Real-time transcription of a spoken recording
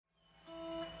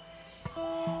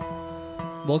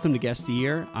Welcome to Guess the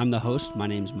Year. I'm the host. My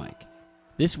name's Mike.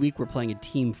 This week we're playing a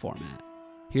team format.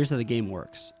 Here's how the game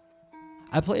works.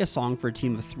 I play a song for a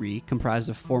team of 3 comprised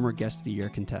of former Guess the Year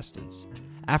contestants.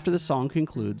 After the song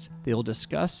concludes, they will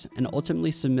discuss and ultimately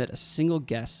submit a single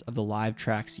guess of the live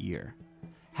track's year.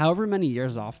 However many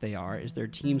years off they are is their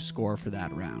team's score for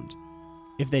that round.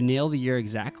 If they nail the year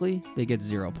exactly, they get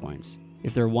 0 points.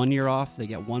 If they're 1 year off, they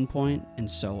get 1 point, and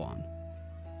so on.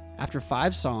 After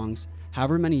 5 songs,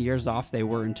 however many years off they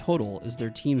were in total is their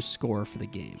team's score for the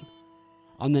game.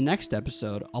 On the next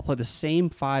episode, I'll play the same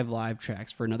 5 live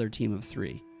tracks for another team of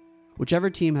 3. Whichever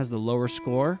team has the lower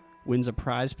score wins a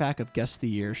prize pack of Guess the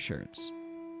Year shirts.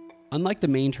 Unlike the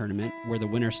main tournament, where the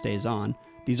winner stays on,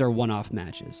 these are one-off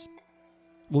matches.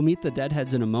 We'll meet the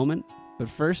Deadheads in a moment, but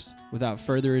first, without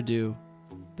further ado,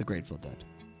 the Grateful Dead.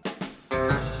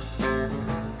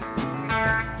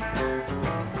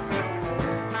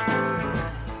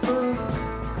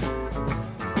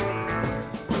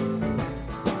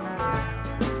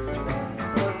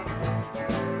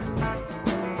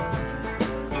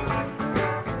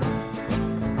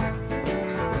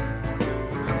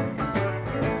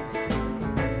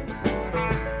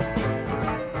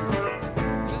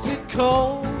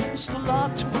 Cost a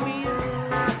lot to win,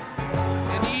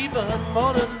 and even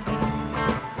more than me.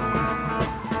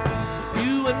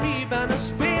 You and me bound to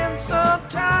spend some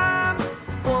time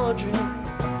wondering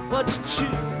what to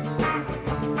choose.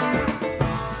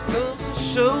 Goes to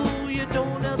show you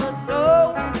don't ever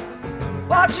know.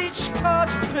 Watch each card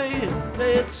you play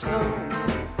it slow.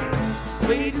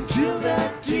 Wait until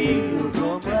that deal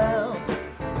goes down.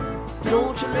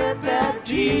 Don't you let that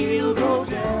deal go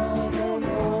down.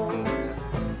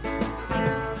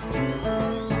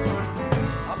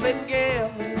 Been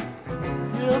gambling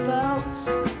hereabouts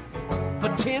for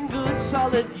 10 good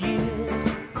solid years.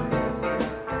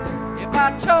 If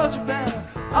I told you about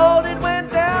all that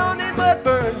went down, it would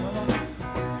burn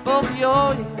both of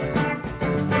your ears.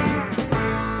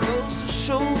 Goes to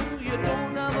show you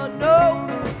don't ever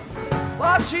know.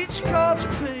 Watch each card you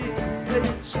play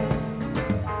it slow.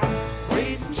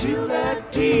 Wait until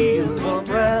that deal comes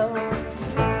round.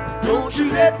 Don't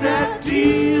you let that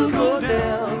deal go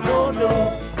down, no,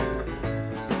 no.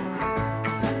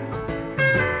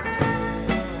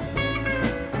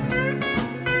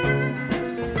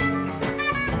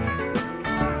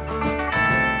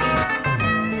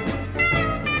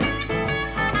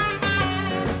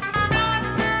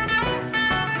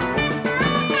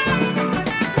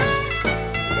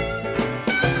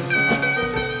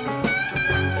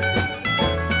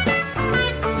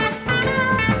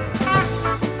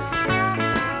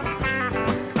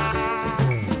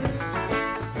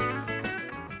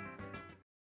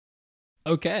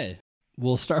 Okay,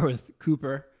 we'll start with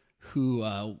Cooper, who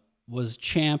was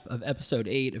champ of episode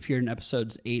 8, appeared in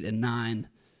episodes 8 and 9.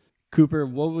 Cooper,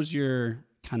 what was your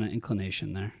kind of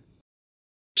inclination there?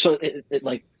 So it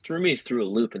like threw me through a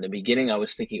loop. In the beginning, I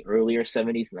was thinking earlier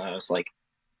 70s, and then I was like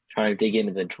trying to dig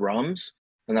into the drums,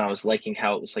 and then I was liking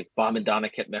how it was like Bob and Donna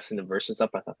kept messing the verses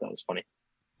up. I thought that was funny.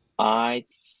 I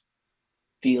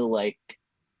feel like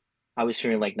I was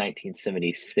hearing like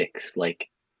 1976, like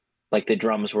the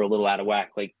drums were a little out of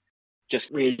whack, like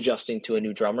just readjusting to a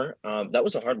new drummer. That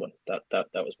was a hard one. That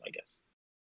was my guess.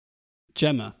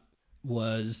 Gemma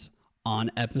was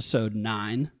on episode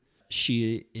 9.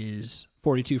 She is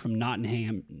 42 from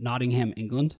Nottingham,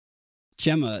 England.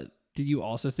 Gemma, did you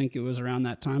also think it was around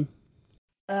that time?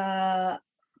 I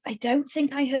don't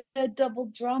think I heard double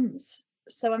drums,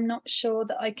 so I'm not sure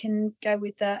that I can go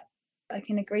with that. I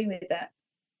can agree with that.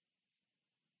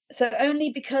 So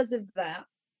only because of that,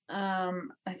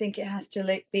 I think it has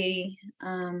to be,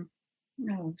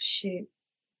 oh shoot.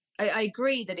 I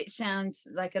agree that it sounds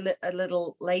like a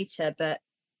little later, but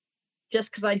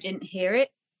just because I didn't hear it,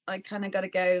 I kind of got to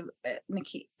go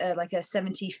like a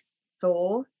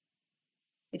 74.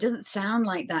 It doesn't sound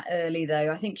like that early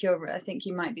though. I think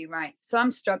you might be right. So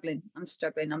I'm struggling.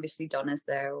 Obviously Donna's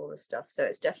there, all the stuff. So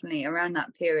it's definitely around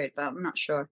that period, but I'm not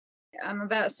sure. I'm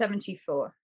about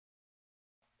 74.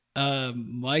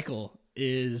 Michael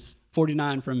is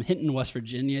 49 from Hinton, West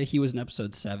Virginia. He was in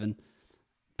episode 7.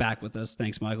 Back with us.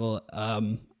 Thanks, Michael.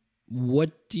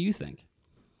 What do you think?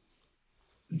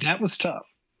 That was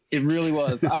tough. It really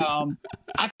was.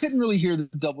 I couldn't really hear the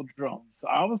double drums.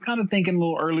 I was kind of thinking a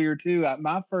little earlier too.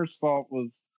 My first thought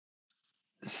was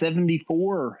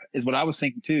 74 is what I was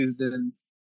thinking too. Then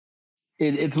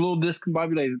it's a little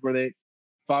discombobulated where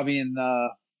Bobby and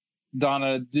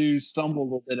Donna do stumble a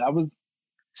little bit. I was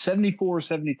 74,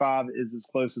 75 is as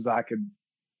close as I could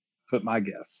put my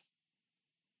guess.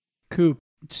 Coop,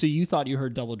 so you thought you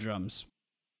heard double drums?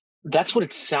 That's what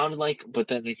it sounded like, but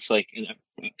then it's like, and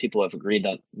people have agreed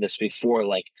on this before.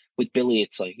 Like with Billy,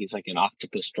 it's like he's like an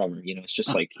octopus drummer. It's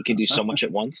just like he can do so much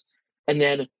at once. And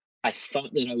then I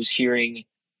thought that I was hearing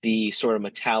the sort of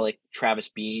metallic Travis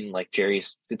Bean, like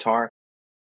Jerry's guitar,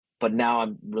 but now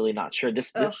I'm really not sure.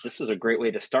 This is a great way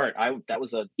to start. That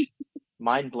was a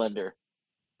mind blender.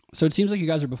 So it seems like you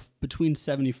guys are between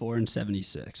 74 and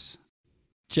 76.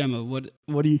 Gemma, what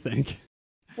do you think?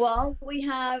 Well, we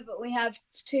have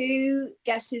two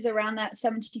guesses around that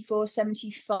 74,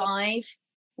 75.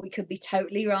 We could be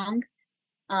totally wrong.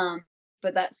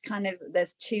 But that's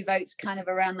there's two votes kind of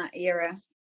around that era.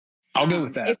 I'll go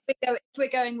with that. If we're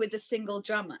going with the single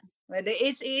drummer. But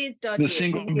it is dodgy. The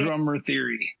single drummer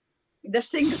theory. The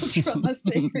single drummer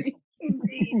theory.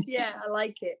 Indeed. Yeah, I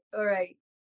like it. All right.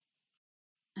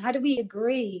 How do we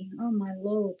agree? Oh my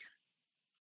Lord.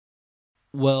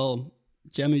 Well,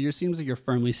 Gemma, seems like you're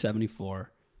firmly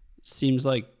 74. Seems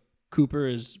like Cooper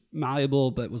is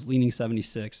malleable, but was leaning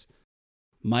 76.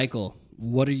 Michael,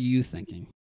 what are you thinking?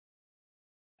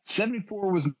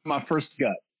 74 was my first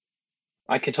gut.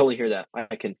 I can totally hear that. I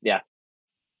think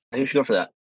we should go for that.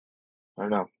 I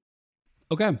don't know.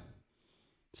 Okay.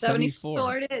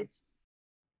 74 it is.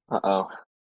 Uh-oh.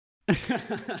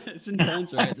 It's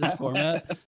intense, right? This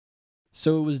format.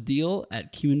 So it was Deal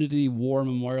at Community War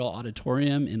Memorial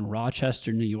Auditorium in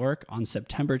Rochester, New York on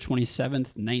September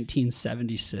 27th,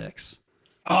 1976.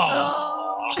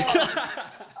 Oh.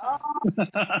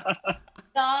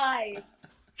 Die.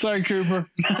 Sorry, Cooper.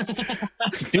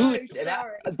 Dude,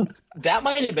 that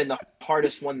might have been the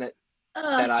hardest one that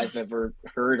I've ever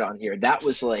heard on here. That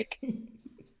was like,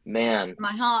 man.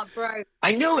 My heart broke.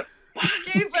 I knew it.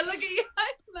 Cooper, look at you.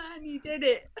 Man, you did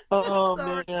it.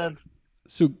 Oh, man.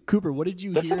 So, Cooper, what did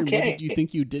you hear and what okay. did you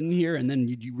think you didn't hear and then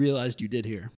you realized you did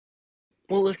hear?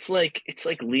 Well, it's like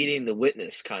leading the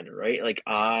witness kind of, right? Like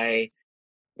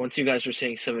once you guys were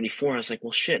saying 74, I was like,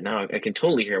 well, shit, now I can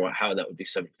totally hear how that would be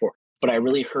 74. But I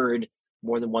really heard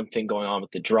more than one thing going on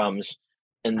with the drums.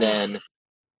 And then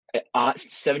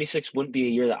 76 wouldn't be a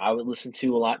year that I would listen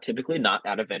to a lot, typically, not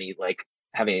out of any, like,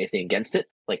 having anything against it.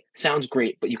 Like, sounds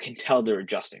great, but you can tell they're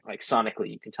adjusting. Like,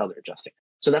 sonically, you can tell they're adjusting.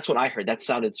 So that's what I heard. That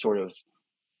sounded sort of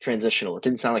transitional. It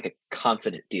didn't sound like a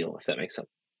confident deal, if that makes sense.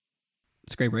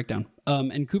 It's a great breakdown.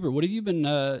 And Cooper, what have you been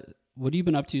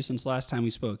up to since last time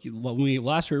we spoke? When we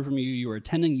last heard from you, you were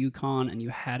attending UConn and you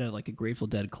had a Grateful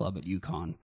Dead club at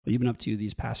UConn. What have you been up to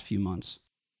these past few months?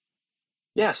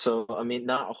 Yeah, so I mean,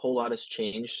 not a whole lot has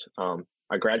changed.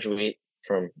 I graduate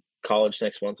from college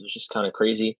next month, which is just kind of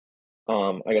crazy.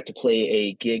 I got to play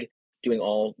a gig doing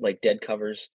all like Dead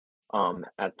covers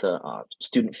at the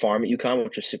student farm at UConn,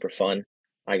 which was super fun.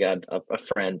 I got a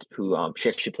friend who she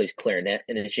actually plays clarinet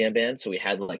in a jam band, so we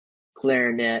had like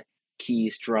clarinet,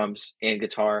 keys, drums, and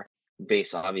guitar,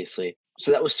 bass, obviously.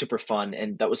 So that was super fun,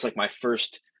 and that was like my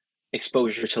first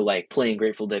exposure to like playing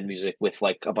Grateful Dead music with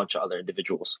like a bunch of other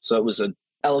individuals. So it was an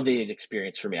elevated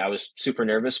experience for me. I was super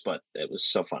nervous, but it was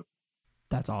so fun.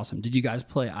 That's awesome. Did you guys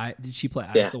play? Did she play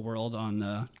Eyes the World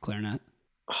on clarinet?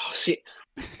 Oh, see,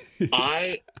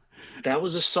 that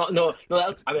was a song. No.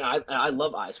 I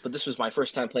love Eyes, but this was my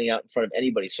first time playing out in front of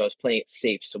anybody, so I was playing it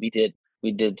safe. So we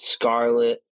did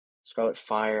Scarlet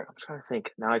Fire. I'm trying to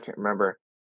think now. I can't remember.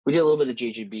 We did a little bit of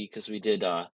JGB because we did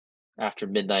After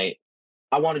Midnight.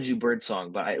 I wanted to do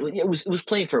Birdsong, but it was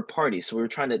playing for a party, so we were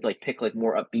trying to like pick like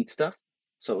more upbeat stuff.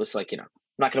 So it was like, I'm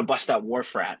not gonna bust out War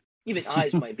Frat. Even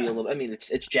Eyes might be a little. I mean, it's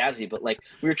jazzy, but like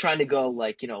we were trying to go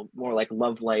like more like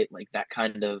Love Light, like that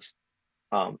kind of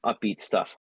upbeat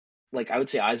stuff. Like I would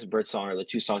say Eyes and Birdsong are the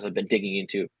two songs I've been digging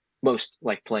into most,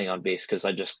 like playing on bass, because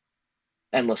I just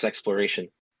endless exploration.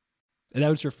 And that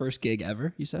was your first gig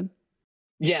ever, you said?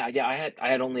 Yeah. I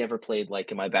had only ever played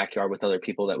like in my backyard with other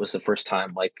people. That was the first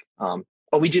time. Like,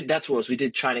 we did We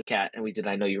did China Cat and we did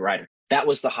I Know You Rider. That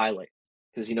was the highlight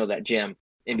because that jam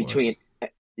in between.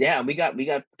 Yeah, we got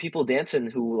people dancing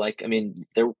who like. I mean,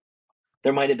 there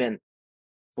might have been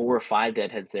 4 or 5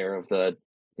 Deadheads there of the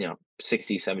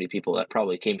 60, 70 people that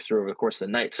probably came through over the course of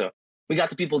the night. So we got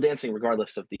the people dancing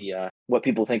regardless of the what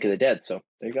people think of the Dead. So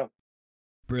there you go.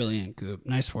 Brilliant, Goop.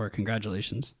 Nice work.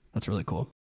 Congratulations. That's really cool.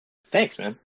 Thanks,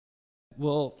 man.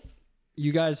 Well,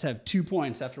 you guys have 2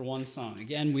 points after one song.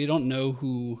 Again, we don't know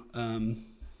who.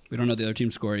 We don't know the other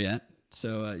team's score yet.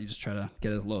 So you just try to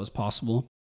get as low as possible.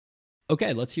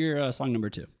 Okay, let's hear song number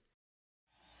 2.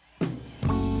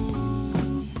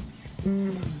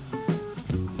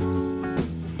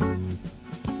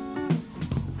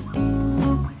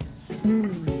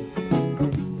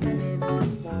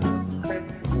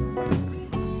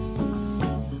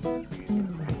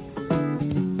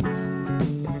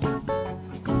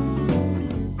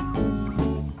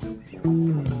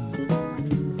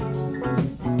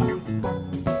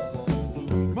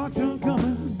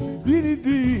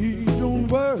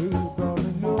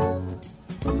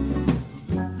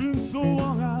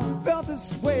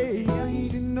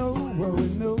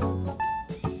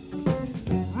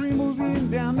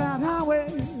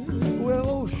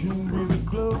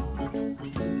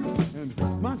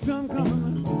 time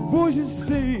coming, voices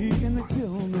say, and they tell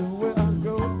me where I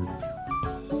go.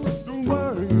 Don't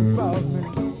worry about me.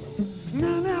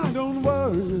 Now, don't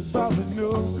worry about me,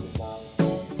 no.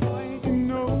 I ain't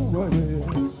nowhere.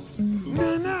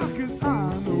 Now, 'cause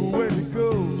I know where to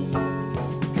go.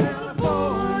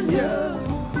 California,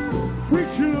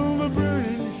 preaching on the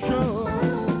burning shore.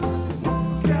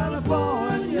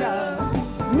 California,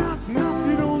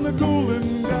 knocking on the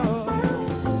golden door.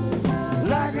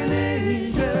 Like an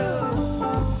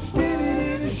angel,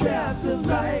 standing in the shaft of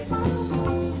light,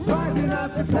 rising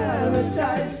up to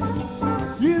paradise.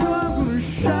 You know I'm gonna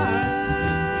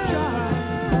shine,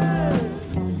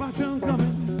 shine. My time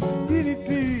coming, any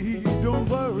day. Don't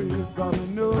worry about me,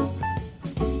 no.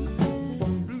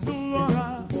 Been so long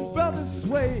I felt this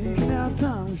way. Now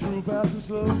time sure passes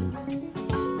slow.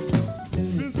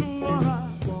 Been so long I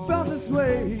felt this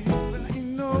way, but I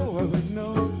ain't no other,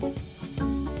 no.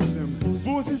 Them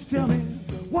voices tell me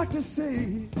what to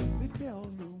say. They tell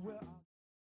me where I...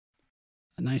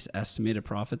 A nice estimated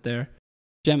profit there.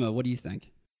 Gemma, what do you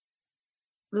think?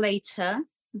 Later,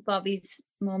 Bobby's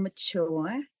more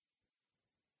mature.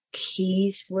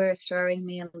 Keys were throwing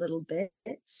me a little bit.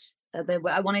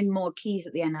 I wanted more keys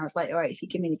at the end. I was like, all right, if you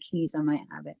give me the keys, I might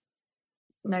have it.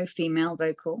 No female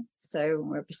vocal, so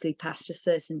we're obviously past a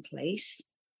certain place.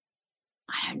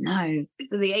 I don't know.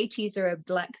 So the 80s are a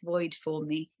black void for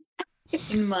me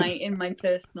in my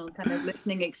personal kind of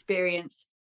listening experience.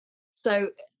 So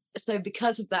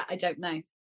because of that, I don't know.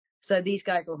 So these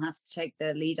guys will have to take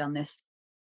the lead on this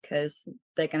because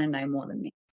they're going to know more than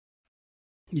me.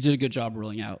 You did a good job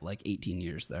ruling out like 18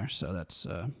 years there, so that's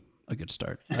a good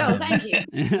start. Oh, thank you.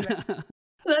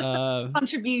 That's the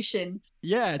contribution.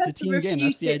 Yeah, it's a team game.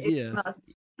 That's the idea.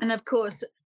 And of course,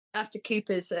 after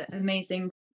Cooper's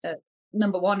amazing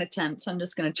number one attempt, I'm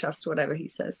just going to trust whatever he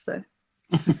says. So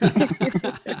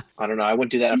I don't know. I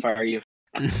wouldn't do that if I were you.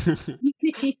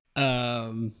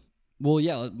 Well,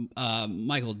 yeah.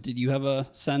 Michael, did you have a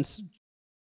sense?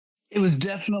 It was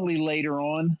definitely later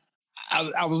on.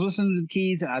 I was listening to the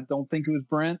keys, and I don't think it was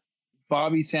Brent.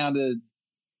 Bobby sounded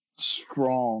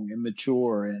strong and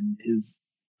mature, and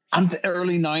I'm the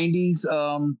early 90s.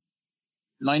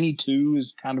 92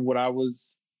 is kind of what I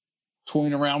was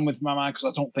toying around with in my mind, because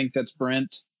I don't think that's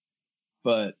Brent.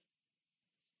 But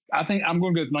I think I'm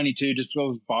going to go with 92 just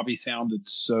because Bobby sounded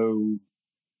so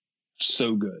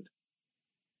good.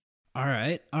 All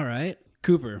right.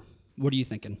 Cooper, what are you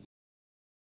thinking?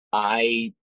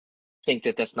 I think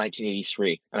that's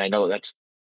 1983, and I know that's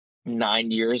 9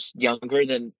 years younger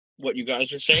than what you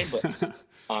guys are saying, but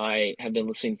I have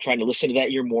been trying to listen to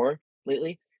that year more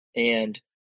lately, and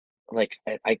like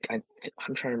I'm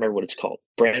trying to remember what it's called.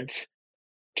 Brent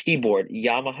keyboard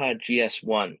Yamaha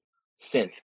GS1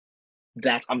 synth.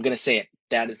 That I'm gonna say it.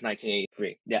 That is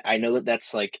 1983. Yeah, I know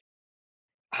that's like,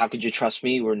 how could you trust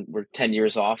me? We're 10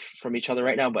 years off from each other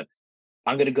right now, but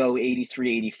I'm gonna go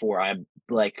 83, 84. I'm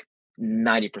like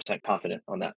 90% confident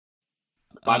on that.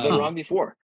 I've been wrong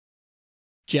before.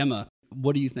 Gemma,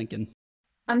 what are you thinking?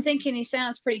 I'm thinking he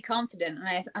sounds pretty confident,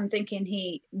 and I'm thinking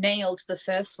he nailed the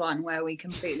first one where we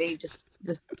completely just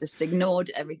ignored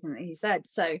everything that he said.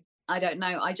 So I don't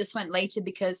know. I just went later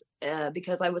because I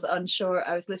was unsure.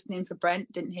 I was listening for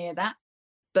Brent, didn't hear that,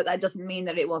 but that doesn't mean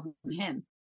that it wasn't him.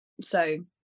 So,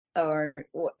 do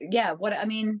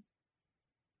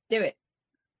it.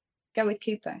 Go with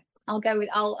Cooper. I'll go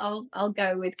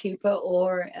with Cooper,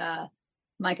 or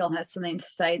Michael has something to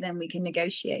say, then we can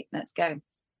negotiate. Let's go.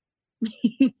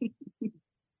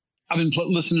 I've been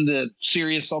listening to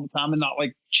Sirius all the time and not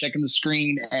like checking the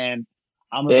screen, and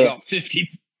I'm about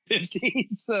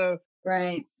 50-50. So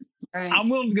right. I'm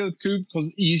willing to go with Coop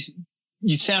because you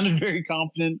sounded very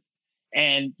confident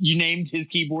and you named his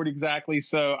keyboard exactly.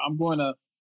 So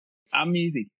I'm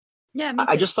easy. Yeah, me too.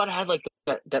 I just thought I had like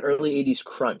that early 80s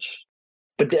crunch.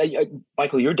 But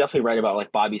Michael, you're definitely right about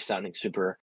like Bobby sounding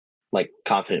super like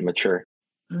confident and mature.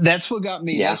 That's what got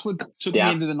me. Yeah. That's what took me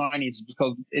into the 90s,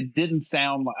 because it didn't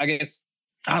sound like, I guess,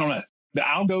 I don't know. But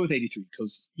I'll go with 83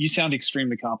 because you sound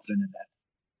extremely confident in that.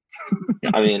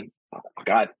 I mean, oh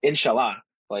God, inshallah.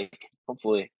 Like,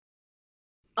 hopefully.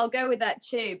 I'll go with that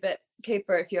too. But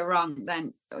Cooper, if you're wrong,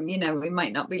 then, we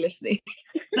might not be listening.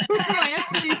 We might have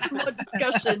to do some more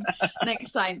discussion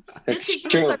next time. Just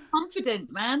because you're so confident,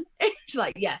 man. It's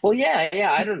like, yes. Well,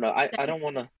 yeah. I don't know. I don't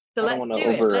want to. So let's do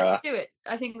it. Let's do it.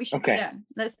 I think we should. Okay. Yeah.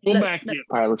 Let's. All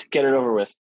right, let's get it over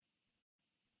with.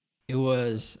 It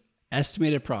was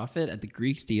estimated profit at the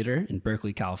Greek Theater in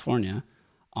Berkeley, California,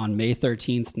 on May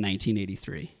 13th,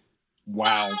 1983.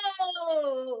 Wow.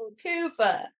 Oh,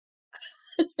 Cooper.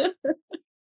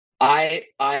 I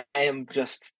am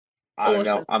just. I don't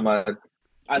know.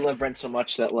 I love Brent so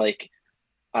much that like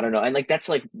I don't know, and like that's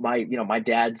like my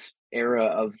dad's era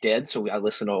of Dead, so I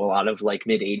listen to a lot of like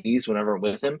mid '80s whenever I'm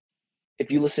with him.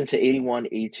 If you listen to 81,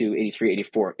 82, 83,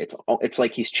 84, it's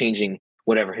like he's changing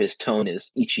whatever his tone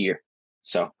is each year.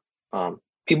 So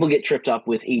people get tripped up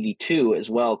with 82 as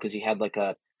well because he had like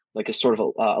a sort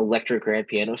of electric grand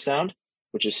piano sound,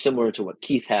 which is similar to what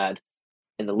Keith had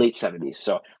in the late 70s.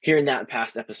 So hearing that in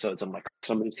past episodes, I'm like,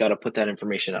 somebody's got to put that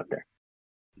information out there.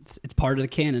 It's part of the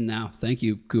canon now. Thank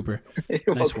you, Cooper.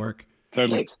 Nice work.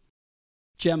 Totally. Thanks.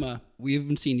 Gemma, we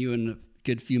haven't seen you in a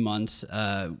good few months.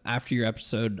 After your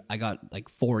episode, I got like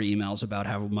 4 emails about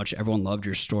how much everyone loved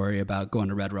your story about going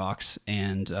to Red Rocks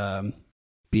and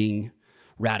being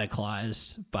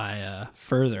radicalized by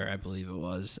Further, I believe it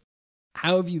was.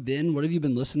 How have you been? What have you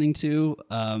been listening to?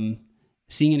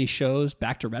 Seeing any shows?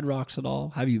 Back to Red Rocks at all?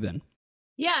 How have you been?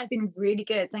 Yeah, I've been really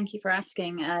good. Thank you for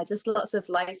asking. Just lots of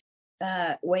life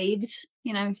waves,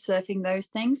 surfing those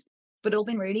things, but all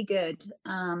been really good.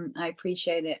 I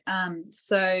appreciate it.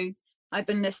 So I've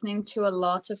been listening to a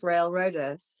lot of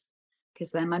Railroaders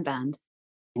because they're my band.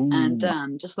 Ooh.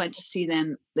 And just went to see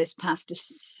them this past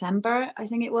December, I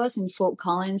think it was, in Fort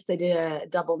Collins. They did a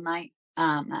double night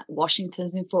at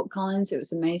Washington's in Fort Collins. It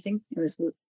was amazing. It was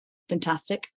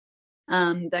fantastic.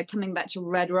 They're coming back to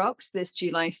Red Rocks this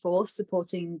July 4th,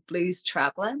 supporting Blues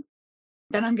Traveler.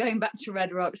 Then I'm going back to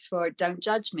Red Rocks for Don't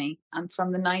Judge Me. I'm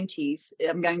from the 90s.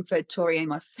 I'm going for Tori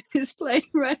Amos, who's playing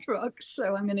Red Rocks,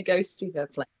 so I'm going to go see her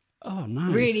play. Oh,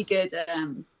 nice. Really good.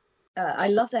 I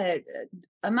love that.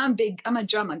 I'm a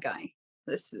drummer guy.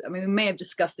 We may have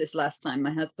discussed this last time.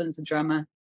 My husband's a drummer.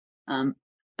 And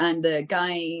the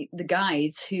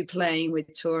guys who play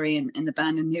with Tori in the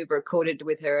band and who've recorded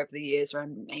with her over the years are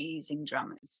amazing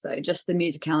drummers. So just the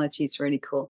musicality is really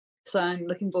cool. So I'm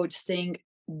looking forward to seeing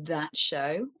that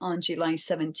show on July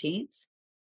 17th.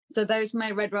 So those are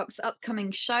my Red Rocks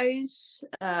upcoming shows.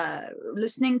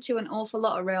 Listening to an awful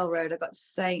lot of Railroad, I got to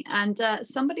say. And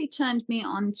somebody turned me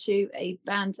on to a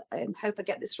band, I hope I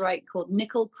get this right, called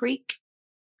Nickel Creek.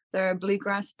 They're a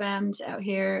bluegrass band out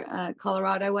here,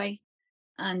 Colorado way.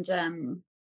 And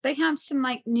they have some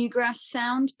like newgrass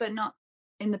sound, but not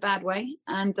in the bad way.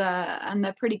 And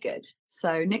they're pretty good.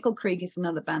 So Nickel Creek is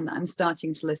another band that I'm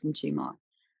starting to listen to more.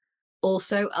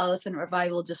 Also, Elephant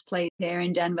Revival just played here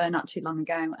in Denver not too long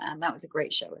ago, and that was a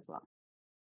great show as well.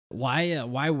 Why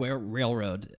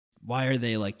Railroad? Why are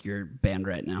they like your band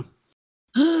right now?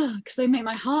 Because they make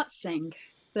my heart sing.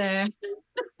 They're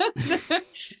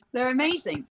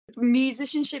amazing.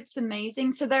 Musicianship's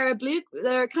amazing. So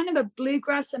they're kind of a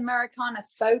bluegrass Americana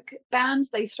folk band.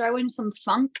 They throw in some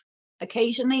funk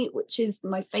occasionally, which is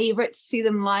my favorite to see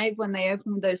them live when they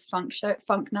open with those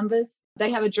funk numbers.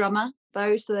 They have a drummer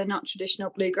though, so they're not traditional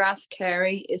bluegrass.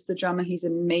 Carey is the drummer. He's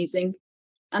amazing.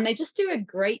 And they just do a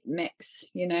great mix,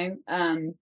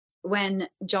 when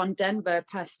John Denver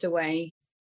passed away,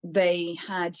 they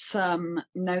had some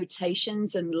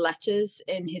notations and letters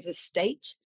in his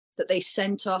estate that they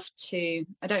sent off to,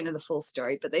 I don't know the full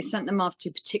story, but they sent them off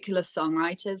to particular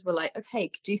songwriters. Were like,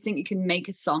 okay, do you think you can make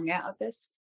a song out of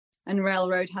this? And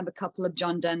Railroad had a couple of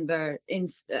John Denver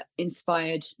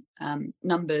inspired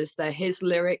numbers. They're his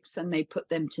lyrics and they put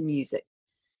them to music.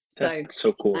 So that's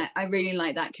so cool. I really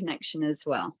like that connection as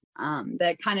well.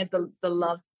 They're kind of the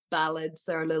love ballads.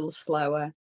 They're a little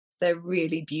slower. They're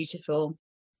really beautiful.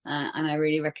 And I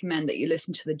really recommend that you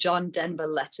listen to the John Denver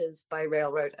Letters by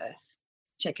Railroad Earth.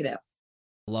 Check it out.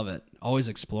 Love it. Always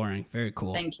exploring. Very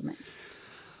cool. Thank you, man.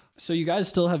 So you guys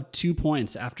still have 2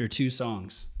 points after 2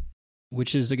 songs,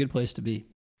 which is a good place to be.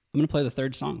 I'm going to play the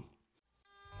third song.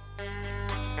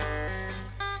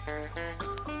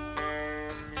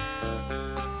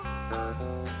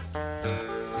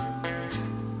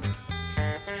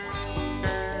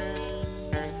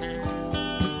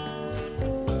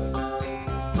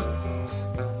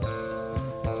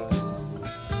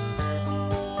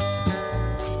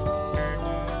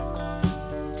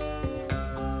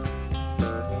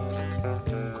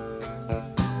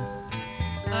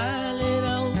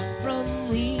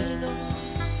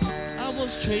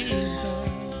 Trained by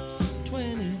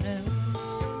 20 hours.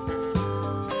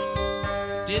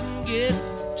 Didn't get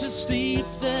to sleep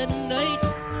that night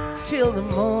till the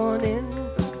morning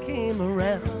came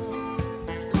around.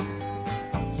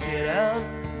 Set out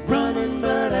running,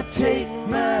 but I take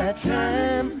my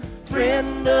time.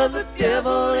 Friend of the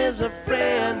devil is a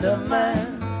friend of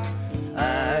mine.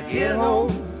 I get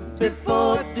home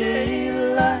before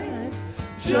daylight,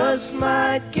 just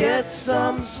might get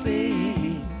some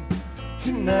sleep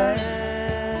tonight.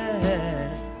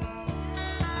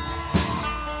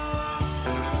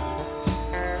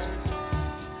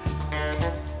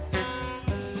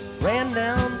 Went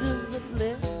down to the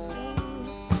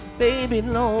liquor, baby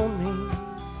loaned me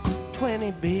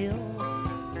 20 bills.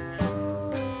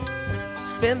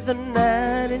 Spent the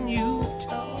night in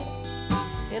Utah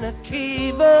in a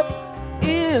cave up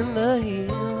in the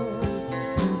hills.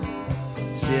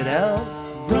 Sit out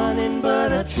running,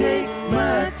 but I take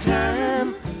my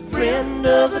time. Friend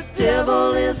of the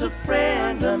devil is a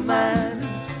friend of mine.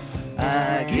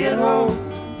 I get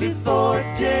home before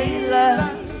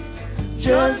daylight,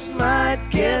 just might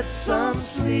get some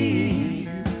sleep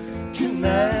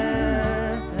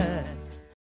tonight.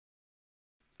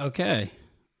 Okay.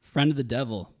 Friend of the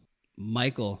devil.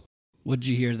 Michael, what did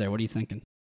you hear there? What are you thinking?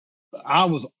 I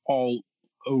was all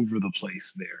over the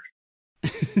place there.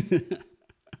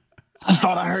 I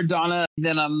thought I heard Donna,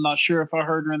 then I'm not sure if I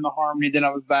heard her in the harmony. Then I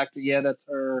was back to, yeah, that's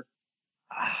her.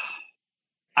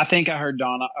 I think I heard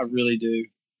Donna. I really do.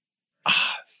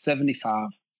 75.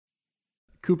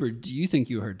 Cooper, do you think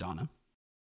you heard Donna?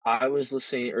 I was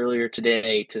listening earlier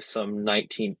today to some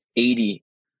 1980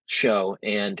 show,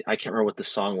 and I can't remember what the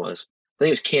song was. I think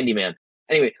it was Candyman.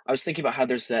 Anyway, I was thinking about how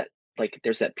there's that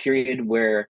period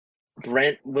where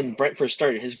when Brent first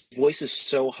started, his voice is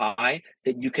so high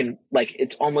that you can, like,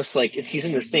 it's almost like he's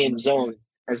in the same zone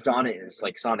as Donna is,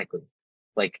 like, sonically.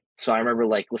 Like, so I remember,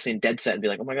 like, listening Dead Set and be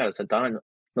like, oh my God, is that Donna?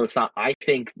 No, it's not. I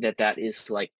think that is,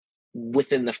 like,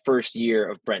 within the first year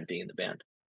of Brent being in the band.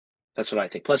 That's what I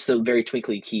think. Plus the very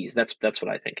twinkly keys. That's what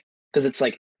I think. Because it's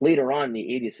like later on in the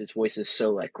 80s, his voice is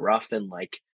so, like, rough and,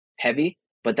 like, heavy.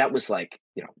 But that was, like,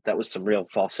 that was some real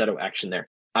falsetto action there.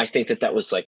 I think that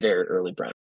was, like, very early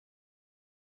Brent.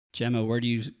 Gemma, where do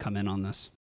you come in on this?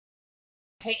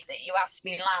 I hate that you asked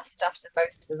me last after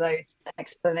both of those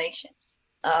explanations.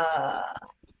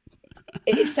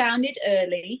 It sounded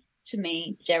early to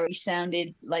me. Jerry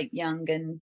sounded like young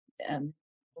and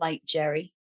like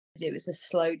Jerry. It was a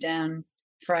slow down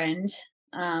friend,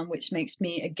 which makes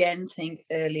me again think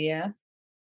earlier.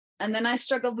 And then I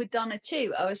struggled with Donna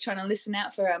too. I was trying to listen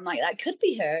out for her. I'm like, that could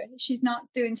be her. She's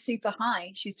not doing super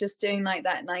high. She's just doing like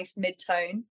that nice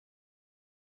mid-tone.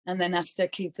 And then after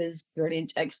Cooper's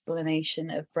brilliant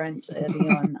explanation of Brent early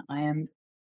on, I am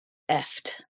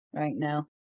effed right now.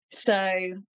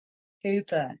 So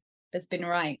Cooper has been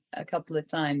right a couple of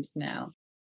times now.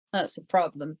 That's a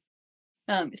problem.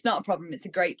 It's not a problem. It's a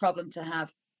great problem to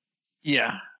have.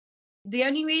 Yeah. The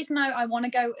only reason I want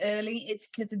to go early is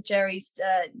because of Jerry's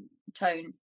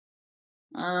tone.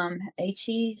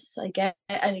 80s, I get.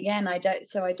 And again, I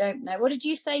don't know. What did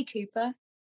you say, Cooper?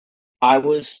 I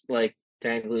was, like,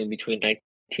 dangling between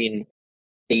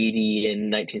 1980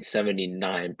 and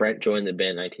 1979. Brent joined the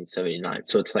band in 1979,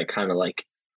 so it's like kind of like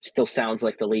still sounds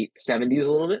like the late 70s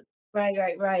a little bit. Right.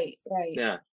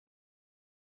 Yeah.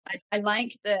 I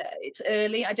like that it's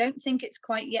early. I don't think it's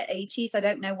quite yet 80s. I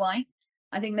don't know why.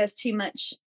 I think there's too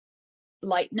much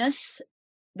lightness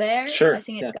there. Sure. I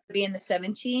think it's got to be in the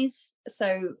 70s.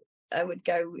 So I would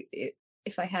go,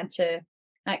 if I had to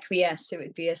acquiesce, it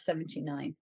would be a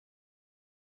 79.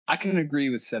 I can agree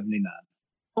with 79.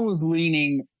 I was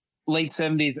leaning late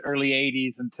 70s, early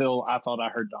 80s until I thought I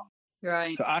heard Donna.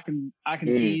 Right. So I can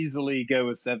easily go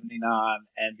with 79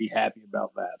 and be happy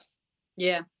about that.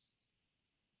 Yeah.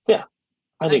 Yeah.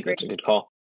 I think agree. that's a good call.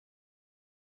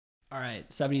 All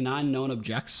right, 79, no one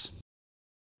objects.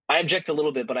 I object a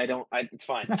little bit, but it's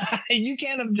fine. You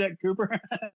can't object, Cooper.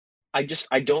 I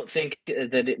don't think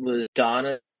that it was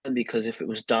Donna, because if it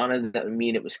was Donna, that would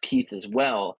mean it was Keith as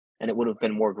well, and it would have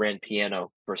been more grand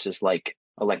piano versus, like,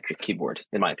 electric keyboard,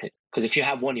 in my opinion. Because if you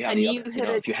have one, you have And the you other.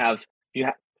 heard If you have,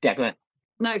 yeah, go ahead.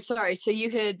 No, sorry. So you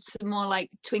heard some more like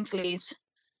twinklies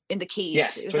in the keys.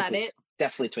 Yes, Is twinklies. that it?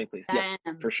 Definitely twinklies. Yeah,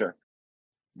 for sure.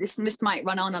 This might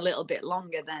run on a little bit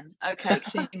longer then. Okay,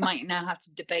 so you might now have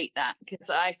to debate that, because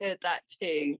I heard that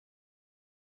too.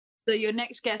 So your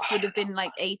next guess would have been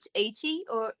like 80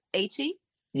 or 80?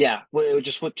 Yeah, well, it would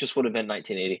just would have been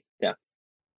 1980. Yeah.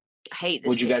 I hate this.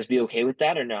 Would you guys be okay with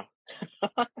that or no?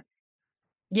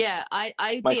 Yeah, I'd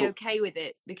Michael? be okay with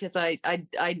it, because I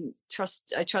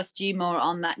trust you more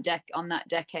on that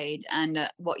decade and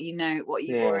what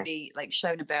you've already like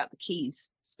shown about the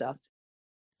keys stuff.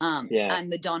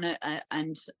 And the Donna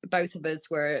and both of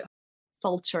us were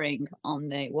faltering on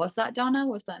was that Donna?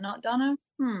 Was that not Donna?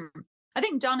 I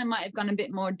think Donna might have gone a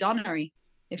bit more Donnery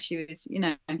if she was,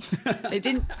 it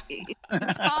didn't. It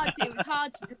was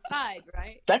hard to decide,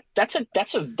 right? That's a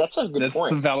good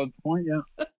point. That's a valid point. Yeah.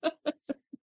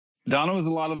 Donna was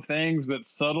a lot of things, but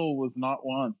subtle was not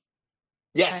one.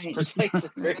 Yes, Right. precisely.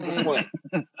 Very good point.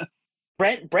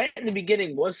 Brent in the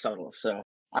beginning was subtle, so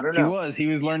I don't know. He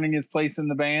was learning his place in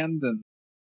the band. And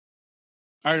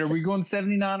all right, are we going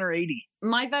 79 or 80?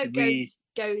 My vote goes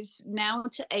goes now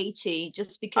to 80,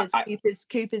 just because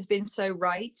Cooper's been so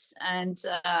right, and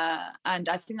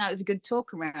I think that was a good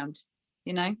talk around.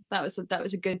 You know, that was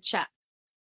a good chat.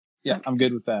 Yeah, I'm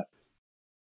good with that.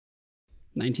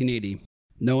 1980.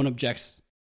 No one objects.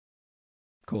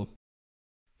 Cool.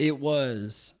 It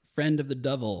was Friend of the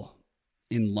Devil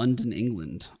in London,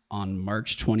 England on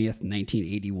March 20th,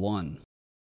 1981.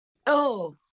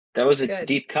 Oh, that was a good.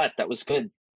 deep cut. That was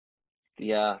good.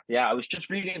 Yeah. I was just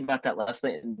reading about that last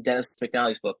night in Dennis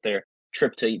McNally's book, their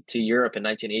trip to Europe in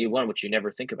 1981, which you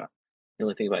never think about. You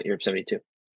only think about Europe 72.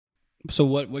 So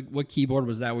what keyboard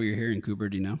was that where you're hearing, Cooper?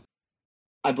 Do you know?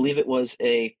 I believe it was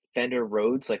a Fender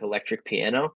Rhodes, like electric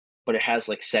piano, but it has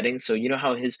like settings. So you know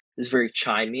how his is very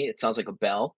chimey. It sounds like a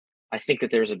bell. I think that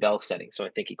there's a bell setting, so I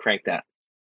think he cranked that.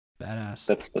 Badass.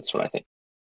 That's what I think.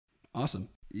 Awesome.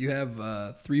 You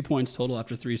have 3 points total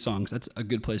after 3 songs. That's a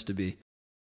good place to be.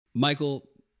 Michael,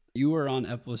 you were on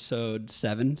episode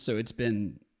 7, so it's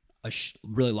been a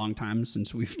really long time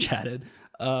since we've chatted.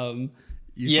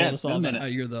 You told us all about how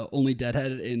you're the only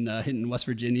deadhead in Hinton, West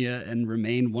Virginia, and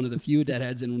remain one of the few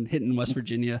deadheads in Hinton, West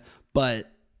Virginia.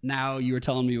 But now you were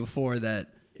telling me before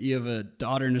that you have a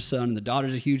daughter and a son, and the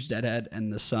daughter's a huge deadhead,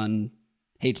 and the son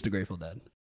hates the Grateful Dead.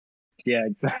 Yeah,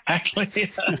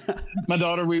 exactly. My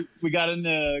daughter, we got in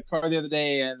the car the other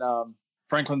day, and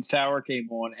Franklin's Tower came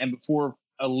on, and before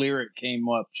a lyric came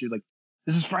up, she was like,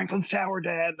 "This is Franklin's Tower,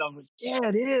 Dad." And I was like, "Yeah,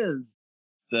 it is."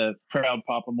 The proud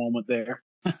papa moment there.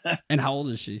 And how old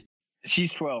is she?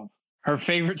 She's 12. Her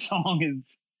favorite song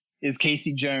is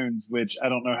Casey Jones, which I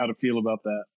don't know how to feel about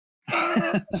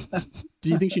that. Do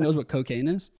you think she knows what cocaine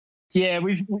is? Yeah,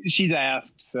 she's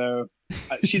asked, so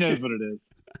she knows what it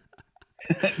is.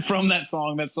 From that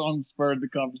song spurred the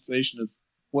conversation as,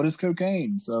 what is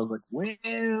cocaine? So I was like,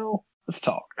 well, let's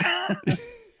talk.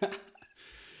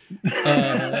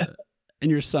 And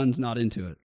your son's not into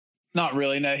it? Not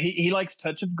really, no. He likes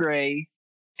Touch of Grey,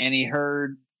 and he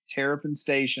heard Terrapin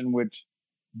Station, which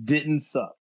didn't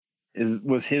suck,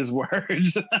 was his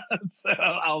words. So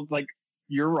I was like,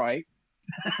 you're right.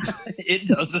 It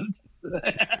doesn't.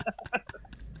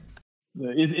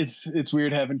 It's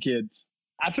weird having kids.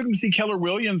 I took him to see Keller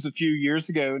Williams a few years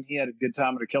ago, and he had a good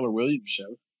time at a Keller Williams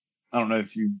show. I don't know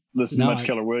if you listen to much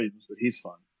Keller Williams, but he's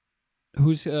fun.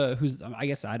 Who's I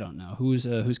guess I don't know. Who's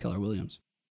Keller Williams?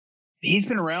 He's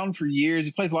been around for years.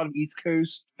 He plays a lot of East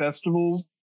Coast festivals.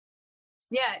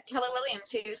 Yeah, Keller Williams,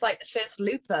 he was like the first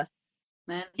looper,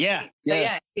 man. Yeah.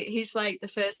 He's like the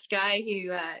first guy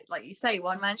who, like you say,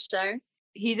 one-man show.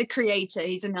 He's a creator.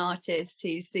 He's an artist.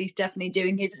 He's definitely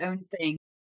doing his own thing.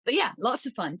 But yeah, lots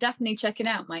of fun. Definitely check it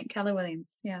out, Mike. Keller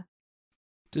Williams. Yeah.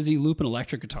 Does he loop an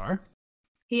electric guitar?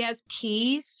 He has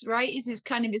keys, right? Is his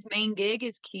kind of his main gig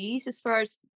is keys, as far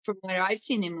as from where I've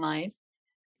seen him live.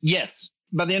 Yes.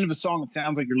 By the end of a song, it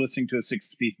sounds like you're listening to a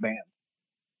 6-piece band.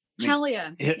 I mean, hell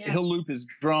yeah. He'll loop his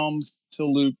drums.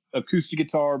 He'll loop acoustic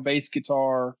guitar, bass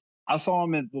guitar. I saw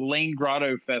him at the Lane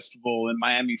Grotto Festival in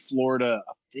Miami, Florida.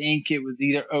 I think it was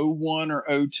either 01 or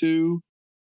 02.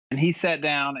 And he sat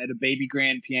down at a baby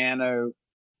grand piano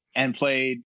and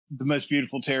played The Most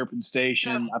Beautiful Terrapin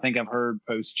Station. I think I've heard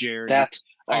post Jerry. I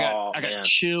got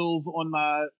chills on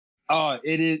my.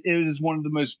 It is one of the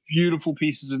most beautiful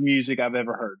pieces of music I've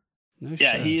ever heard. No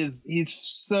yeah, shit. He's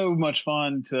so much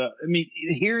fun to. I mean,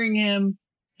 hearing him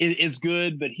is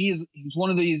good, but he's one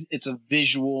of these. It's a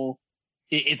visual.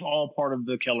 It's all part of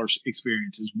the Keller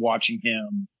experience. Is watching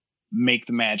him make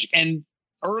the magic. And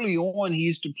early on, he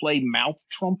used to play mouth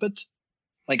trumpet.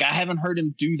 Like, I haven't heard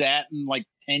him do that in like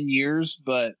 10 years,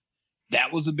 but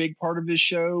that was a big part of his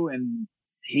show, and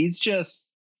he's just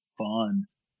fun.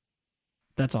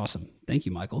 That's awesome. Thank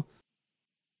you, Michael.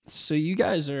 So you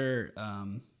guys are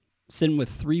sitting with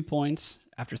 3 points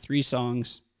after 3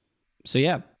 songs. So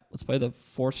yeah, let's play the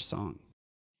 4th song.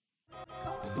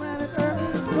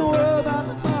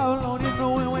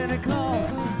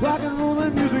 Rock and roll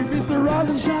and music beneath the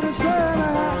rising shining sun.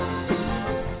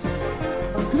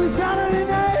 'Cause it's Saturday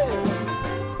night.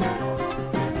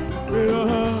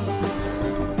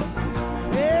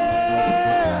 Yeah.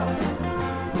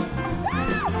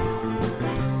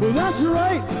 Well, that's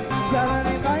right.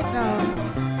 Saturday night now.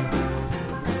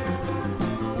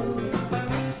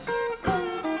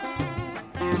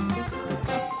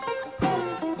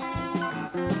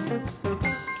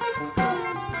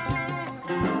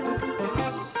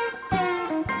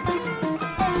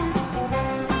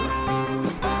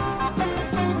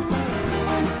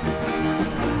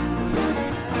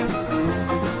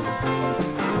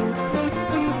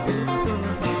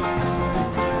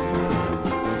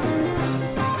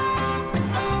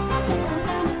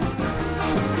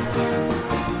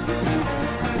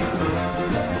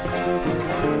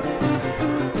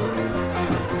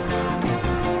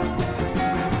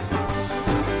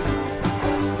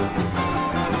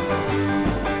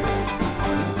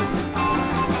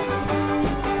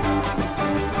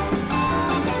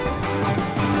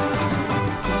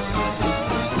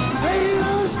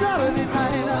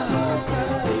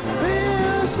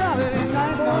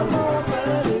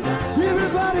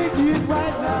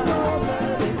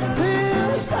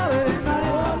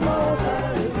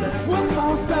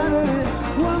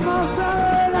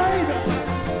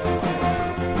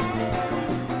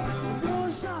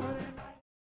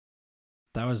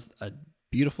 That was a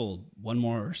beautiful One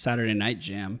More Saturday Night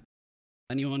jam.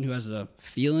 Anyone who has a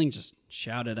feeling, just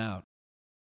shout it out.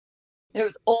 It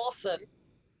was awesome.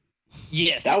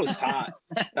 Yes. That was hot.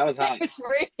 That was hot.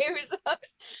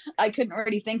 I couldn't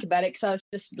really think about it because I was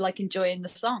just like enjoying the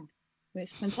song. It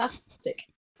was fantastic.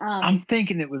 I'm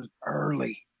thinking it was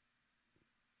early.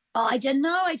 Oh, I don't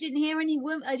know. I didn't hear any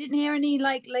woman. I didn't hear any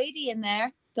like lady in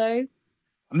there though.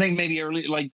 I think maybe early,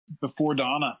 like before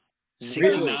Donna.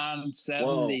 69, 70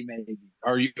 Whoa. maybe.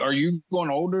 Are you going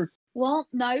older? Well,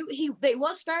 no, it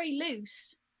was very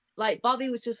loose. Like Bobby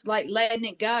was just like letting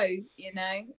it go, you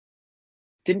know.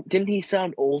 Didn't he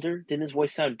sound older? Didn't his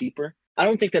voice sound deeper? I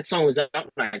don't think that song was out in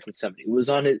 1970. It was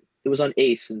on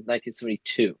Ace in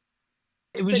 1972.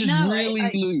 It was But just no, really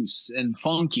I- loose and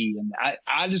funky, and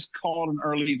I just called an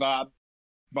early vibe.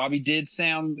 Bobby did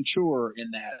sound mature in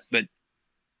that, but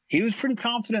he was pretty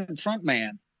confident front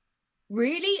man.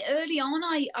 Really early on,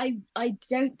 I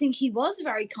don't think he was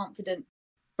very confident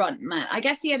front man. I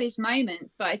guess he had his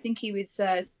moments, but I think he was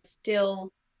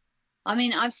still. I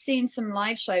mean, I've seen some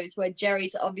live shows where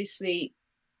Jerry's obviously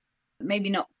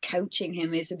maybe not coaching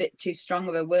him is a bit too strong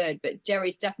of a word, but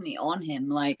Jerry's definitely on him.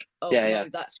 Like, oh Yeah. no,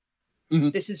 that's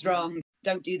Mhm. this is wrong.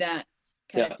 Don't do that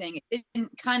kind Yeah. of thing. It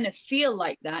didn't kind of feel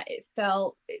like that. It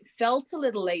felt a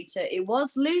little later. It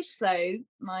was loose though,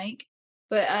 Mike.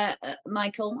 But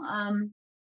Michael,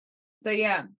 but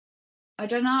yeah, I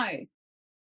don't know.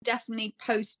 Definitely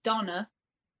post Donna.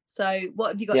 So what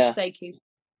have you got Yeah. to say, Coop?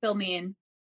 Fill me in.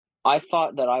 I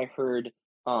thought that I heard,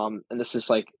 and this is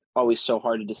like always so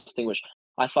hard to distinguish.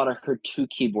 I thought I heard two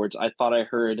keyboards. I thought I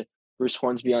heard Bruce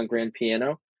Hornsby on grand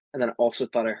piano, and then I also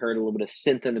thought I heard a little bit of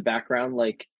synth in the background,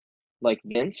 like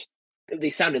Vince. They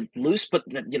sounded loose, but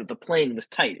the playing was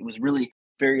tight. It was really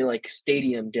very like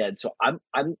stadium dead. So I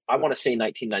want to say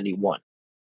 1991.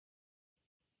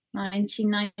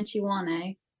 1991,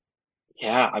 eh?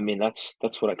 Yeah, I mean that's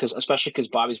what especially because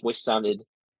Bobby's voice sounded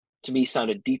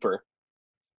deeper,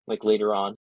 like later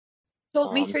on.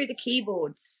 Talk me Um, through the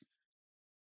keyboards.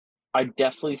 I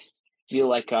definitely feel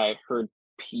like I heard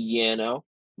piano.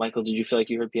 Michael, did you feel like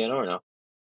you heard piano or no?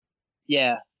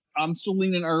 Yeah, I'm still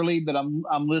leaning early, but I'm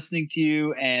listening to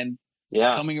you and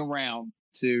Yeah, coming around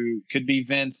to could be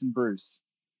Vince and Bruce.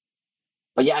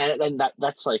 but yeah, and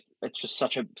that's like it's just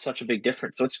such a big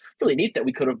difference. So it's really neat that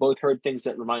we could have both heard things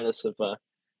that remind us of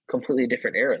completely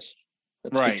different eras.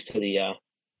 That speaks to the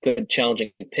good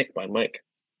challenging pick by Mike.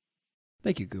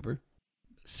 Thank you, Cooper.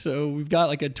 So we've got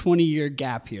like a 20-year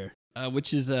gap here,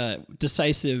 which is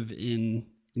decisive in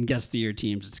Guest of the Year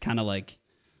teams. It's kind of like,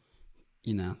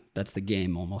 that's the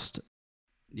game almost.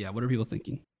 Yeah, what are people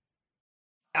thinking?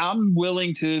 I'm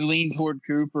willing to lean toward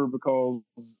Cooper because,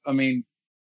 I mean,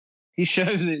 he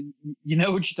showed that you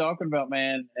know what you're talking about,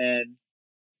 man. And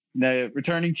the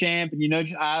returning champ, and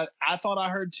I thought I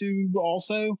heard two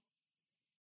also.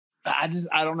 I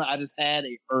don't know. I just had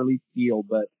a early feel,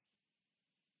 but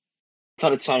I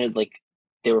thought it sounded like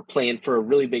they were playing for a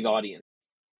really big audience.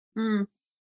 Mm.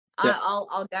 Yeah. I'll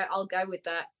go with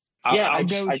that. I'll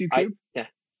go with you, Coop.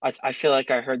 I feel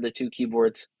like I heard the two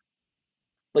keyboards.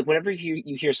 Like whenever you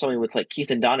hear something with like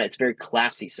Keith and Donna, it's very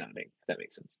classy sounding, if that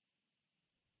makes sense.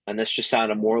 And this just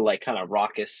sounded more like kind of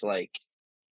raucous, like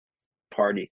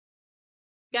party.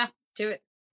 Yeah, do it.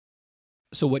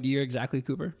 So what year exactly,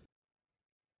 Cooper?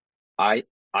 I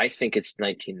think it's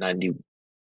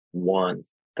 1991.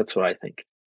 That's what I think.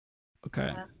 Okay.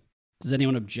 Yeah. Does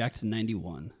anyone object to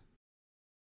 91?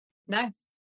 No.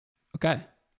 Okay.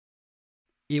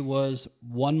 It was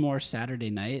One More Saturday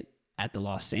Night at the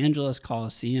Los Angeles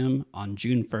Coliseum on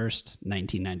June 1st,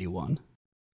 1991.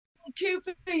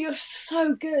 Cooper, you're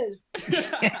so good.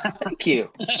 Thank you.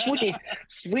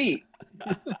 Sweet.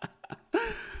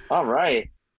 All right.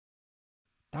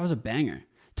 That was a banger.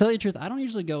 Tell you the truth, I don't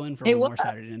usually go in for Hey, One what- More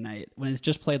Saturday Night when it's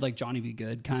just played like Johnny Be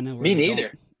Good, kind of. Me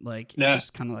neither. Like, Yeah.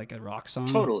 just kind of like a rock song.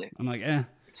 Totally. I'm like,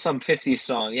 Some 50s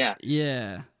song. Yeah.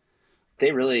 yeah.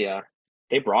 They really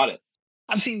they brought it.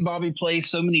 I've seen Bobby play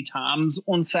so many times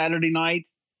on Saturday night.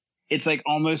 It's like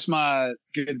almost my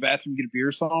go to the bathroom, get a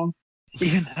beer song.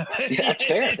 Yeah, that's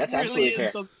fair. That's absolutely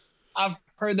fair. I've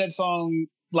heard that song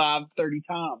live 30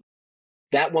 times.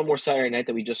 That One More Saturday Night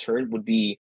that we just heard would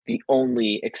be the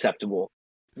only acceptable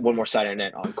One More Saturday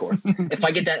Night encore. If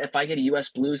I get a US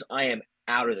Blues, I am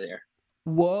out of there.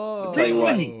 Whoa. I'll tell you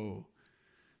what.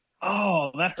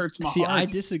 Oh, that hurts my See, heart. I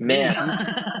disagree. Man.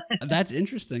 That's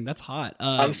interesting. That's hot.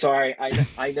 I'm sorry.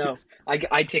 I know.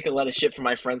 I take a lot of shit from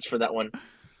my friends for that one.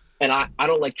 And I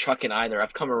don't like trucking either.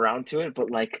 I've come around to it,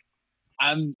 but like,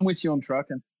 I'm with you on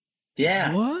trucking.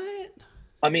 yeah. What?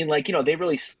 I mean, like, they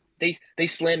really they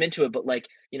slam into it. But like,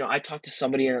 I talked to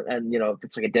somebody and if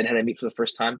it's like a deadhead I meet for the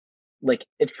first time, like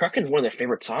if Truckin's one of their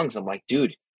favorite songs, I'm like,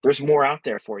 dude, there's more out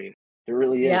there for you. There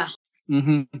really is. Yeah.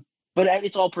 Mm-hmm. But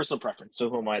it's all personal preference. So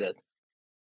who am I to?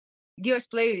 US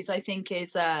Blues, I think,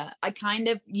 is I kind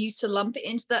of used to lump it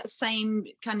into that same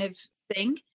kind of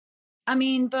thing. I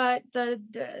mean, but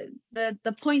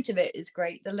the point of it is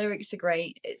great. The lyrics are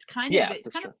great. It's kind of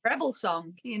a rebel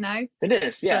song, It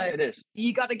is, yeah, so it is.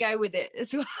 You got to go with it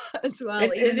as well,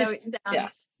 Even though it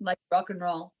sounds like rock and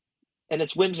roll. And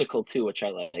it's whimsical too, which I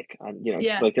like.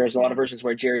 Yeah. Like there's a lot of versions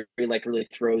where Jerry like really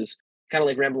throws, kind of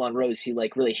like Ramble on Rose. He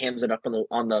like really hams it up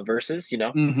on the verses.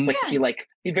 Mm-hmm. Like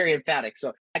he's very emphatic.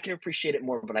 So I can appreciate it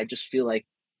more, but I just feel like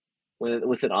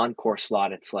with an encore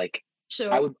slot, it's like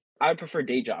Sure. I would prefer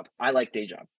Day Job. I like Day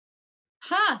Job.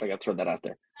 Huh. I got to throw that out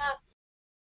there.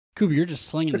 Cooper, you're just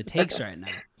slinging the takes right now.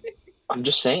 I'm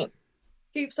just saying.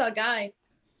 Coop's our guy.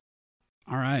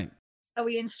 All right. Are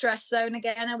we in stress zone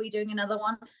again? Are we doing another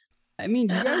one? I mean,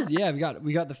 you guys, yeah,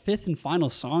 we got the fifth and final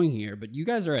song here, but you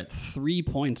guys are at 3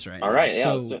 points right now. All right, yeah.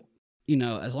 So,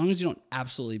 as long as you don't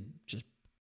absolutely just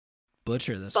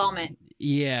butcher this Bomb one. it.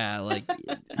 Yeah, like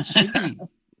it should be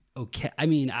okay. I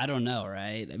mean, I don't know,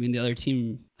 right? I mean, the other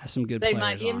team has some good players. They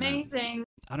might be on amazing. it.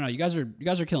 I don't know. You guys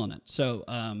are killing it. So,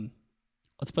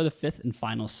 let's play the fifth and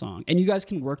final song, and you guys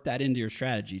can work that into your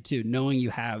strategy too, knowing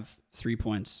you have 3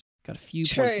 points. Got a few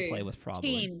points to play with, probably.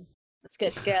 Team. Let's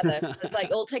get together. It's like,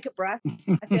 all take a breath.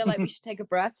 I feel like we should take a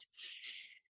breath.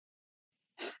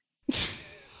 Do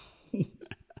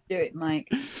it, Mike.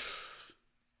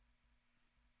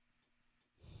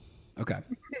 Okay.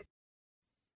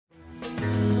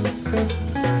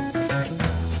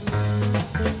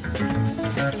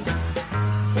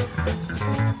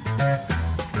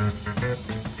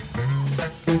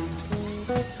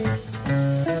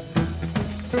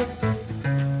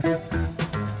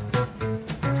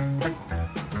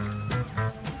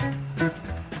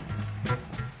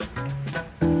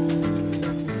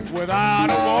 Without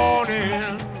a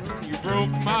warning, you broke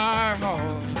my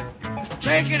heart.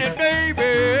 Taking it,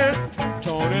 baby,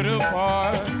 torn it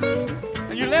apart.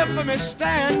 And you left me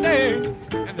standing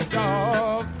in the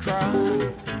dark,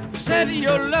 crying. Said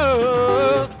your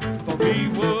love for me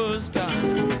was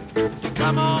done. So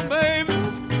come on, baby,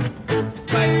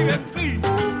 baby, please.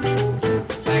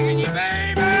 Begging you,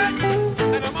 baby,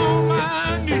 and I'm on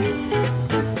my knees.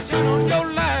 Turn on your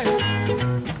light,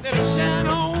 let it shine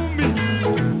on me.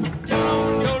 Turn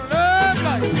on your love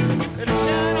light, let it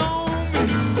shine on me.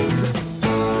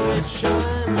 Let it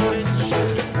shine, let it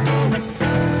shine.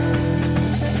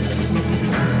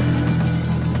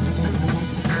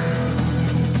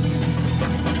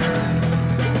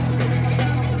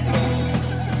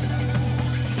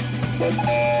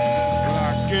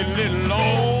 I get a little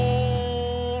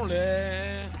lonely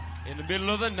in the middle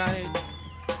of the night.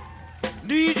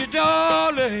 Need you,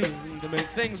 darling, to make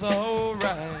things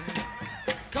alright.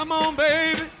 Come on,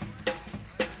 baby,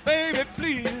 baby,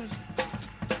 please.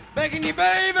 Begging you,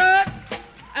 baby,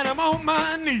 and I'm on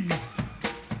my knees.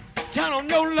 Turn on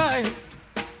your light,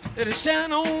 let it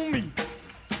shine on me.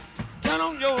 Turn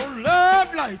on your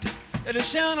love light, let it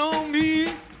shine on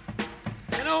me.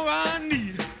 And all I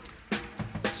need,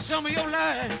 some of your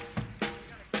light.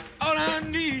 All I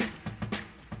need,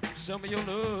 some of your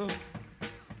love.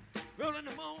 Roll in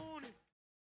the morning.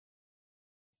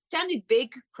 Sounded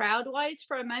big crowd-wise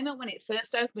for a moment when it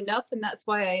first opened up, and that's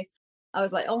why I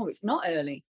was like, oh, it's not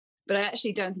early. But I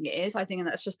actually don't think it is. I think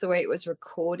that's just the way it was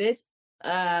recorded.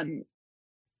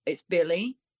 It's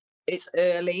Billy. It's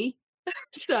early.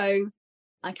 So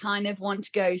I kind of want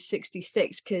to go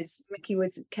 66 because Mickey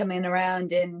was coming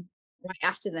around in right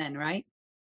after then, right?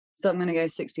 So I'm going to go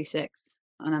 66.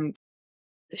 And am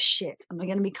I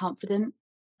going to be confident?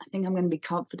 I think I'm going to be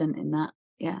confident in that.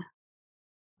 Yeah.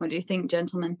 What do you think,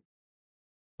 gentlemen?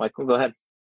 Michael, go ahead.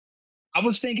 I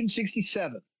was thinking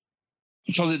 67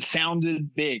 because it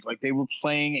sounded big, like they were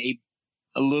playing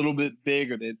a little bit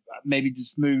bigger. They maybe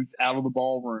just moved out of the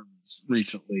ballrooms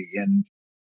recently, and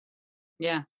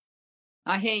yeah,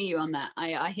 I hear you on that.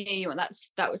 I hear you.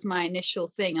 That was my initial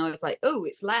thing. I was like, oh,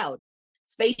 it's loud,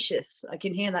 spacious. I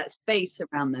can hear that space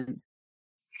around them.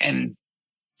 And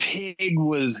Pig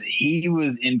was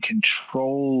in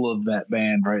control of that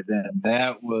band right then.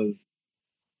 That was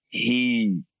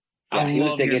he. Yeah, I he was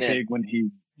love digging Pig when he,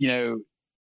 the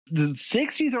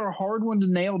 60s are a hard one to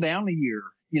nail down a year,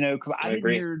 because I didn't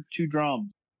agree. hear two drums.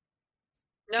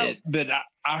 No, But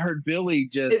I heard Billy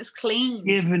it was just clean.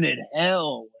 giving it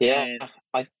hell. Yeah, And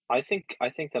I think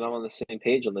that I'm on the same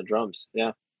page on the drums.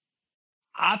 Yeah.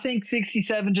 I think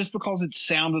 67 just because it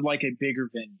sounded like a bigger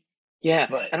venue. Yeah,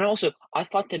 But and also I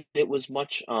thought that it was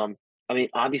much. I mean,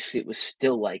 obviously, it was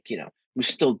still like it was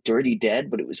still Dirty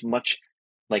Dead, but it was much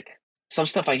like some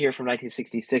stuff I hear from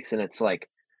 1966, and it's like,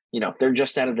 they're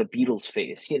just out of the Beatles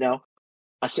phase.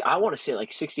 I want to say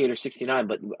like 68 or 69,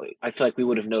 but I feel like we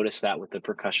would have noticed that with the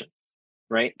percussion,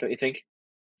 right? Don't you think?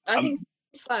 I think I'm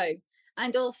so.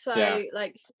 And also, Yeah,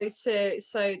 like,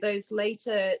 so those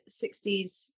later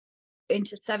 60s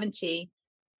into 70,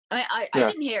 I yeah.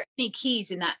 didn't hear any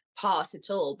keys in that part at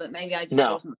all, but maybe I just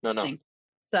No, wasn't no, no, listening.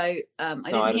 So I no.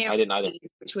 didn't I didn't. hear I didn't either. any keys,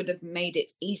 which would have made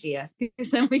it easier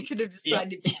because then we could have yeah.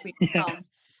 decided between Yeah. Tom.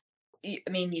 I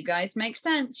mean, you guys make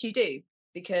sense. You do.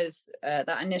 Because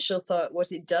that initial thought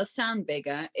was it does sound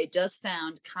bigger. It does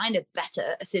sound kind of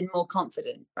better, as in more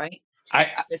confident, right? I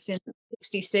Whereas in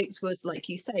 66 was, like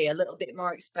you say, a little bit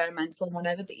more experimental and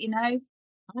whatever. But I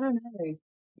don't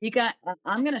know.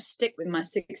 I'm going to stick with my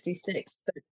 66,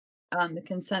 but the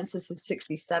consensus is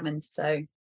 67. So I'm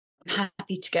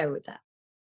happy to go with that.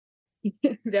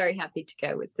 Very happy to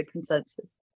go with the consensus.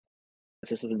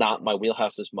 This is not my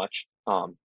wheelhouse as much.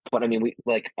 But I mean, we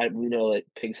know that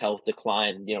Pig's health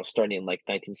declined, starting in like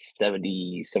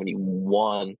 1970,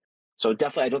 71. So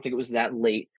definitely, I don't think it was that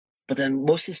late. But then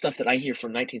most of the stuff that I hear from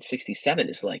 1967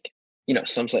 is like,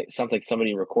 sounds like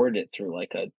somebody recorded it through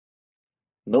like a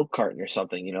milk carton or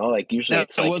something. Like usually no,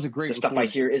 it's it like was a the great stuff I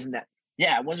recording. hear isn't that.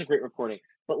 Yeah, it was a great recording,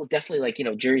 but definitely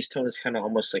like Jerry's tone is kind of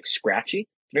almost like scratchy,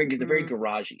 very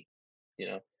garagey, you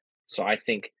know. So I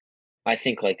think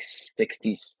like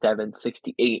 67,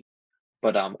 68.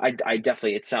 But I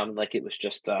definitely it sounded like it was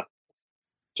just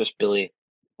Billy.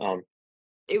 Um,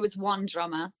 It was one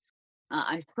drummer.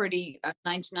 I'm pretty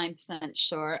 99%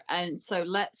 sure. And so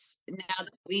now that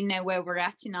we know where we're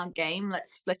at in our game,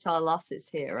 let's split our losses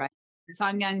here, right? If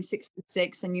I'm going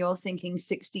 66 and you're thinking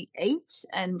 68,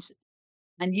 and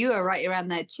you are right around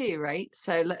there too, right?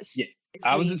 So Yeah,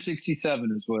 I was at 67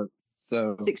 as well.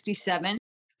 So 67.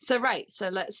 So right, so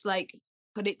let's like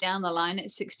put it down the line at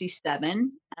 67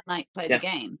 and like play the yeah,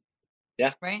 game,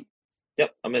 yeah, right?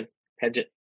 yep. I'm in. Hedge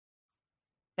it.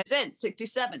 That's it,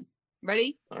 67.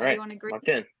 Ready? All right, Everyone agree? locked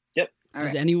in. Yep. All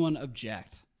Does right. anyone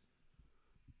object?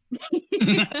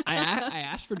 I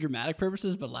asked for dramatic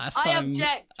purposes, but last I time,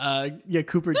 object.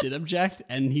 Cooper did object,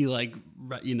 and he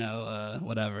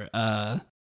whatever.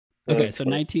 Okay, so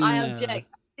 19. I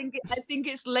object. I think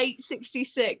it's late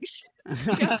 66.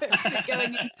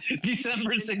 Going in.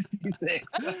 December 66.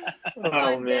 So Oh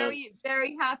I'm man. very,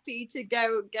 very happy to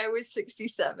go with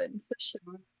 67 for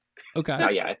sure.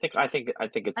 Okay. Yeah, I think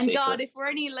it's And safer. God, if we're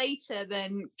any later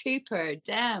than Cooper,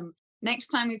 damn. Next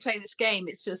time we play this game,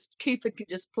 it's just Cooper could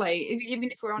just play. Even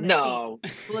if we're on a team, No,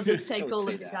 we'll just take Don't all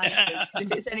say of his that. answers.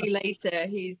 Because if it's any later,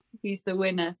 he's the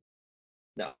winner.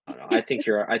 no. I think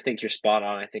you're spot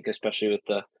on. I think especially with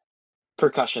the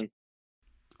percussion.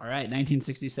 All right,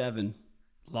 1967,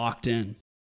 locked in.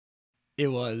 It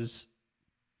was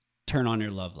 "Turn On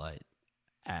Your Love Light"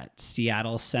 at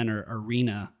Seattle Center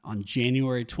Arena on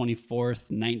January 24th,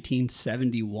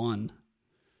 1971.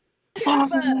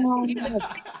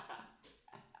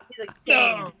 You're the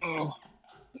king. Oh,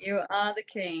 You are the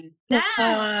king. Damn.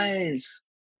 Guys,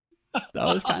 That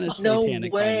was kind of No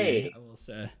satanic by way. me, I will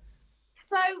say.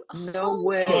 So No hold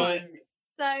way. on.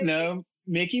 So no,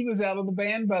 Mickey was out of the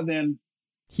band by then.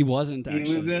 He wasn't He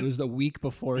actually. was in- It was the week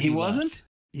before He he wasn't? left.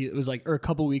 It was like, or a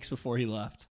couple weeks before he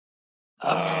left.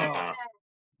 Oh.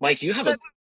 Mike, you have So- a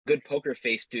good poker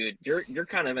face, dude. You're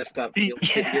kind of messed up.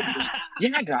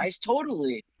 Yeah, guys,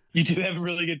 totally. You do have a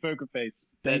really good poker face.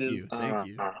 Thank That is- you. Thank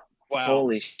you. Wow.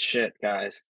 Holy shit,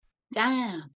 guys!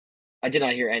 damn. I did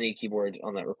not hear any keyboard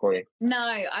on that recording. No.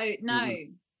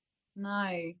 Mm-hmm.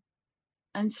 No.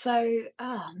 And so,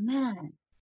 oh man.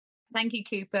 Thank you,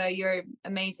 Cooper. You're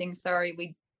amazing. Sorry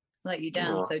we let you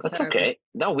down Oh, so that's terribly. okay.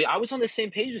 No, I was on the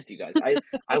same page with you guys.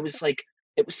 I was like,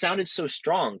 sounded so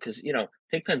strong because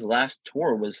Pigpen's last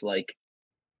tour was like,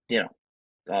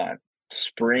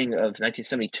 spring of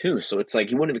 1972. So it's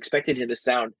like you wouldn't have expected him to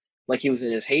sound like he was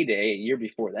in his heyday a year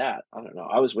before that. I don't know.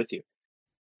 I was with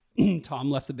you. Tom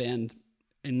left the band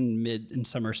in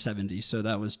summer 70, so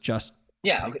that was just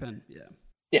Yeah. Okay. Pigpen. Yeah.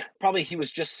 Yeah. Probably he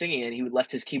was just singing and he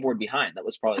left his keyboard behind. That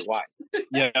was probably why.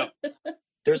 Yeah.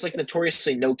 There's like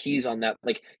notoriously no keys on that.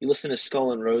 Like you listen to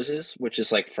Skull and Roses, which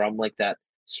is like from like that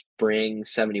spring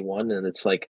 71, and it's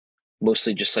like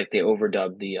mostly just like they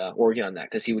overdubbed the organ on that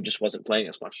because he just wasn't playing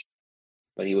as much.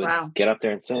 But he would Wow. get up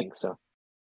there and sing. So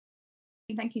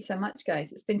Thank you so much,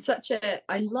 guys. It's been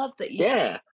I love that you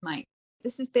yeah. Mike.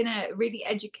 This has been a really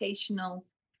educational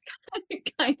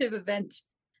kind of event.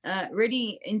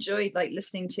 Really enjoyed like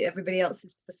listening to everybody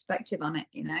else's perspective on it,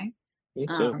 Me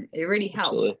too. It really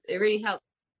helped. Absolutely. It really helped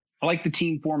I like the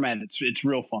team format. It's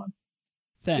real fun.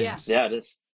 Thanks. Yeah, it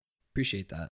is. Appreciate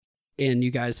that. And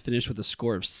you guys finished with a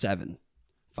score of 7.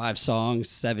 5 songs,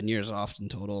 7 years off in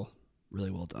total.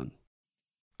 Really well done.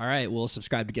 All right, we'll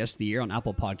subscribe to Guest of the Year on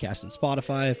Apple Podcasts and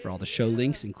Spotify. For all the show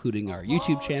links, including our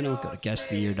YouTube channel, go to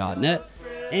guestoftheyear.net.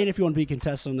 And if you want to be a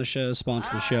contestant on the show,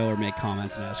 sponsor the show, or make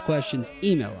comments and ask questions,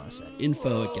 email us at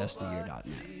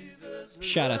info@guestoftheyear.net.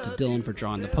 Shout out to Dylan for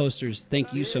drawing the posters.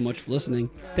 Thank you so much for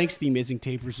listening. Thanks to the amazing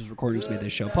tapers whose recordings made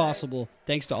this show possible.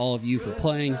 Thanks to all of you for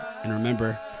playing. And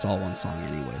remember, it's all one song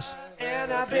anyways.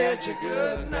 And I bid you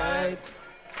good night.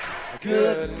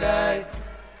 Good night.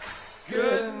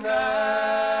 Good night.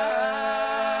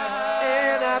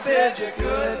 And I bid you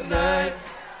good night.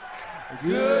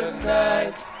 Good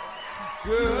night.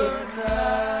 Good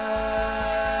night.